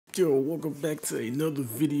Yo, welcome back to another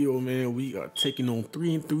video, man. We are taking on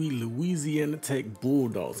 3-3 Louisiana Tech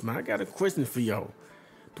Bulldogs. Man, I got a question for y'all.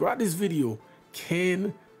 Throughout this video,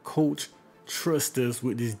 can Coach trust us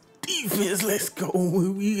with this defense? Let's go.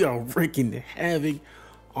 We are wreaking havoc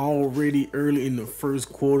already early in the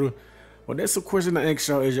first quarter. Well, that's a question I asked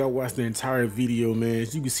y'all as y'all watch the entire video, man.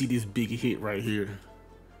 As you can see this big hit right here.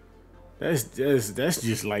 That's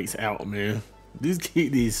just lights out, man. This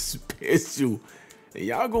kid is special. And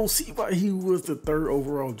y'all gonna see why he was the 3rd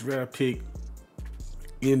overall draft pick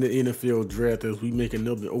in the NFL draft as we make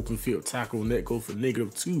another open field tackle and that goes for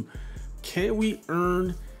 -2. Can we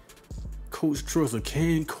earn Coach trust, or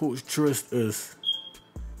can Coach trust us?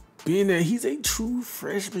 Being that he's a true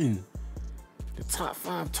freshman, the top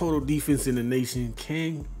 5 total defense in the nation,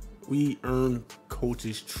 can we earn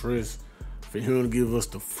Coach's trust for him to give us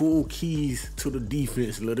the full keys to the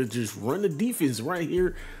defense? Let us just run the defense right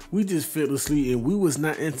here. We just fell asleep and we was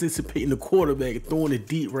not anticipating the quarterback throwing it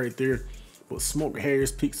deep right there. But Smoke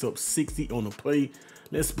Harris picks up 60 on the play.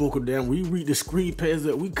 Let's buckle down. We read the screen pass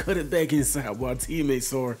up. We cut it back inside while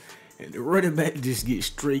teammates are. And the running back just gets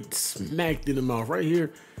straight smacked in the mouth. Right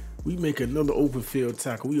here, we make another open field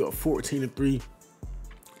tackle. We are 14-3.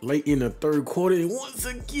 Late in the 3rd quarter, and once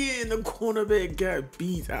again the cornerback got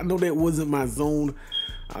beat. I know that wasn't my zone.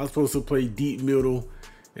 I was supposed to play deep middle,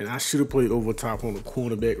 and I should have played over top on the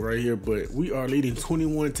cornerback right here, but we are leading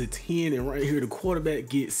 21-10, and right here the quarterback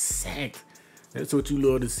gets sacked. That's what you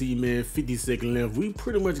love to see, man. 50 seconds left. We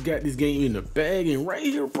pretty much got this game in the bag, and right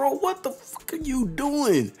here, bro, what the fuck are you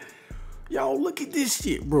doing? Y'all look at this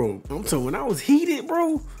shit, bro. I'm telling you, when I was heated,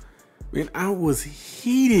 bro, man, I was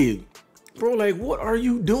heated. Bro, like, what are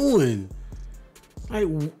you doing? Like,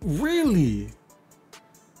 really?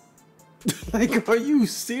 Like, are you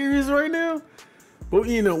serious right now? But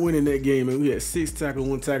we ended up winning that game, and we had 6 tackles,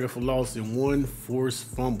 1 tackle for loss, and 1 forced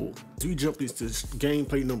fumble. We jumped into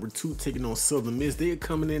gameplay number 2, taking on Southern Miss. They're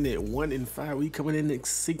coming in at 1-5. We coming in at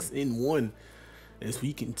 6-1. As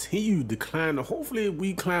we continue to climb, hopefully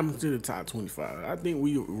we climb to the top 25. I think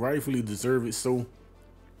we rightfully deserve it. So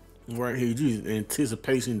right here, just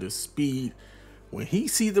anticipation, the speed. When he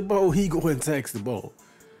sees the ball, he go and attacks the ball.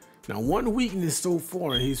 Now, one weakness so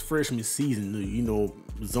far in his freshman season, you know,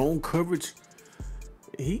 zone coverage.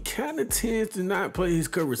 He kind of tends to not play his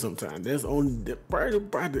coverage sometimes. That's only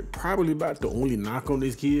probably about the only knock on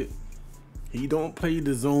this kid. He don't play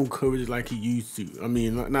the zone coverage like he used to. I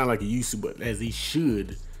mean, not like he used to, but as he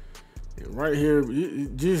should. And right here,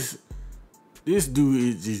 this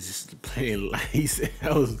dude is just playing lights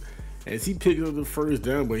out as he picked up the first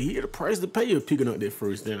down, but he had a price to pay of picking up that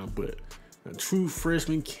first down. But a true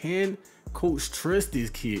freshman, can Coach trust this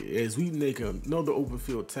kid as we make another open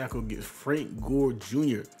field tackle against Frank Gore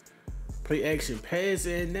Jr. Play action pass,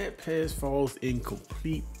 and that pass falls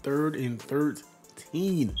incomplete. 3rd and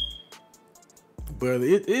 13. But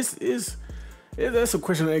that's a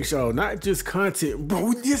question I ask y'all, not just content,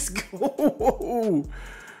 bro. Just go.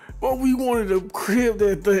 But we wanted to crib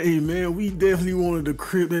that thing, man. We definitely wanted to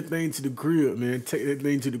crib that thing to the crib, man. Take that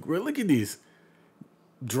thing to the crib. Look at this.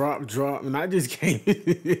 Drop, and I just came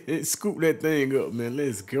and scoop that thing up, man.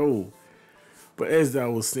 Let's go. But as I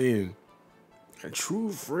was saying, a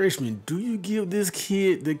true freshman, do you give this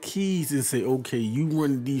kid the keys and say, okay, you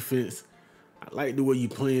run the defense. I like the way you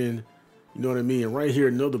playing. You know what I mean? Right here,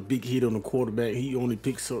 another big hit on the quarterback. He only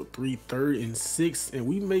picks up 3, 3rd and 6, and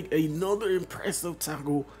we make another impressive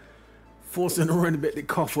tackle, forcing the running back to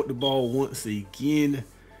cough up the ball once again.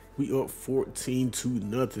 We up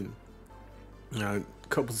 14-0. Now, a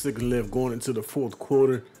couple seconds left going into the 4th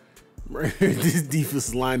quarter. Right here, this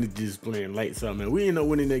defensive line is just playing lights out, man. We end up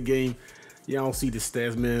winning that game. Y'all see the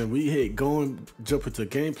stats, man. We had jump into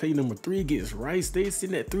gameplay number 3 against Rice. They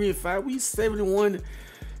sitting at 3-5. We 7-1,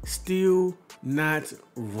 still not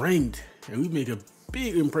ranked. And we make a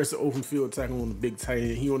big impressive open field tackle on the big tight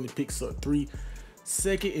end. He only picks up 3.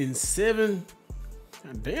 2nd and 7.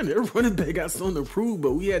 God damn, their running back got something to prove,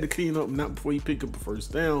 but we had to clean up not before he picked up the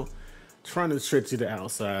first down. Trying to stretch to the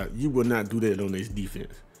outside. You will not do that on this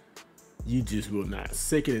defense. You just will not.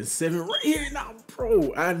 2nd and 7 right here now,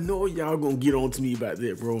 bro. I know y'all gonna get on to me about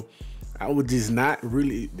that, bro. I would just not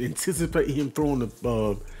really anticipate him throwing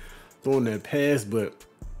that pass, but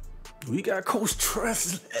we got Coach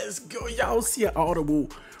trust. Let's go. Y'all see an audible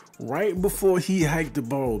right before he hiked the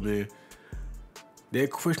ball, man.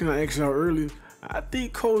 That question I asked y'all earlier, I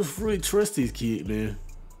think Coach really trusts his kid, man.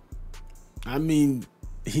 I mean,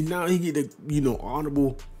 he get the, you know,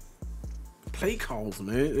 audible play calls,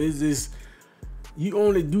 man. It's just, you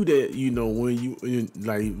only do that, you know, when you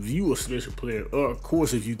like, if you a special player, or of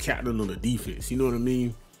course if you captain on the defense, you know what I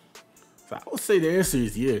mean? So I would say the answer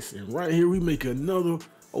is yes. And right here, we make another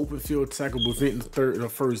open field tackle, preventing the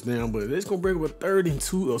first down. But it's going to bring up a 3rd and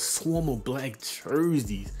 2, a swarm of black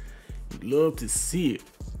jerseys. You'd love to see it.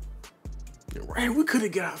 And right, we could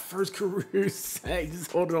have got our first career sack.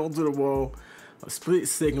 Just holding on to the ball. A split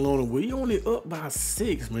second longer. We only up by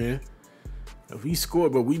 6, man. If we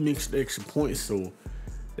scored, but we mixed extra points, so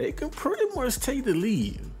they can pretty much take the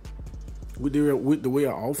lead. With the way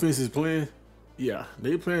our offense is playing, yeah,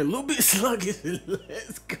 they playing a little bit sluggish.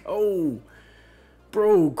 Let's go.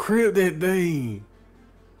 Bro, crib that thing.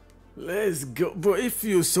 Let's go. Bro, it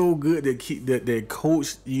feels so good that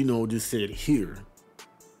coach, you know, just said, here,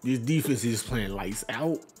 this defense is playing lights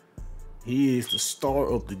out. He is the star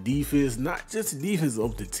of the defense, not just the defense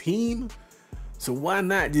of the team. So why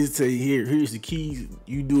not just say, here's the keys,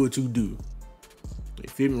 you do what you do. You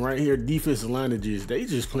feel me? Right here, defensive line is they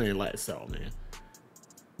just playing lights out, man.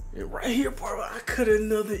 And right here, bro, I could have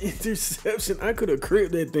another interception. I could have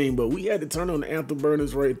cribbed that thing, but we had to turn on the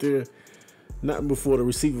afterburners right there. Not before the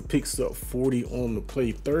receiver picks up 40 on the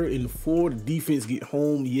play. 3rd and 4, the defense get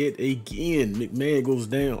home yet again. McMahon goes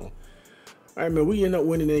down. All right, man, we end up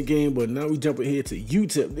winning that game, but now we jump ahead to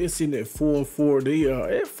UTEP. They're sitting at 4-4. They are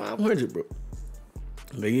at 500, bro.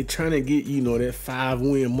 They're trying to get, you know, that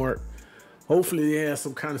 5-win mark. Hopefully they have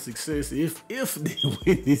some kind of success if they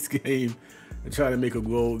win this game and try to make a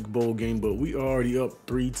bowl game. But we already up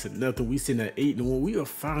 3-0. We sitting at 8-1. We are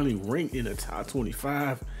finally ranked in the top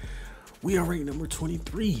 25. We are ranked number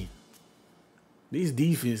 23. This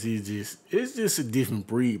defense is it's just a different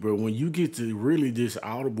breed, bro. When you get to really just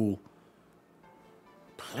audible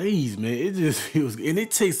plays, man, it just feels, and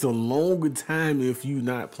it takes a longer time if you're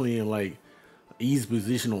not playing like easy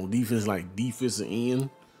position on defense, like defensive end,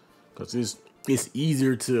 because it's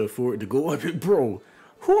easier for it to go up. Bro,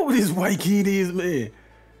 whoever this white kid is, man,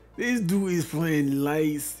 this dude is playing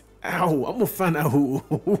lights out. I'm gonna find out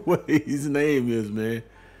what his name is, man.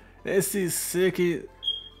 That's his second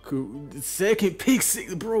pick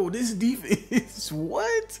six, bro. This defense,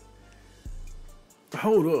 what?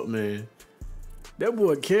 Hold up, man. That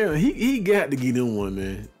boy Cam, he got to get in one,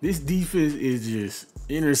 man. This defense is just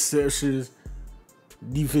interceptions.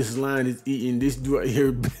 Defensive line is eating. This dude right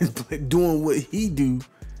here doing what he do.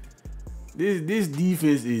 This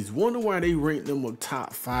defense is, wonder why they rank them up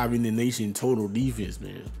top 5 in the nation total defense,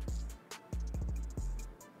 man.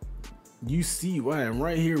 You see why. And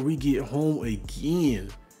right here we get home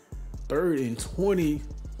again. 3rd and 20.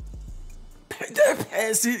 That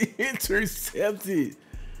pass is intercepted.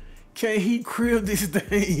 Can he crib this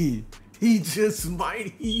thing? He just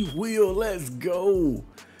might. He will. Let's go.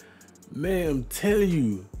 Man, I'm telling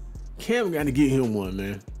you, Cam got to get him one,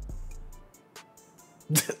 man.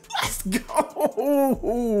 Let's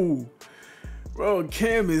go. Bro,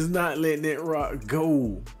 Cam is not letting that rock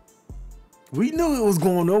go. We knew it was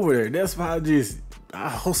going over there. That's why I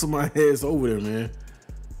hustled my ass over there, man.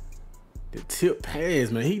 The tip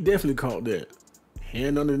pass, man. He definitely caught that.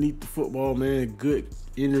 Hand underneath the football, man. Good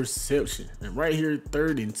interception. And right here,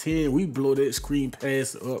 3rd and 10, we blow that screen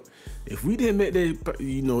pass up. If we didn't make that,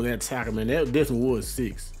 you know, that tackle, man, that definitely was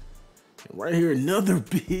 6. And right here, another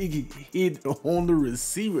big hit on the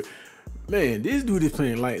receiver. Man, this dude is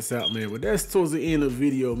playing lights out, man. But that's towards the end of the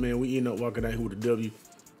video, man. We end up walking out here with a W.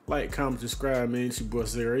 Like, comment, subscribe, man. It's your boy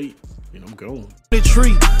Xavier 8, and I'm going.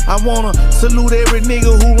 I wanna salute every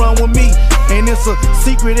nigga who run with me. And it's a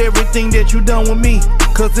secret everything that you done with me.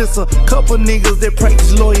 Cause it's a couple niggas that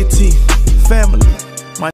practice loyalty. Family.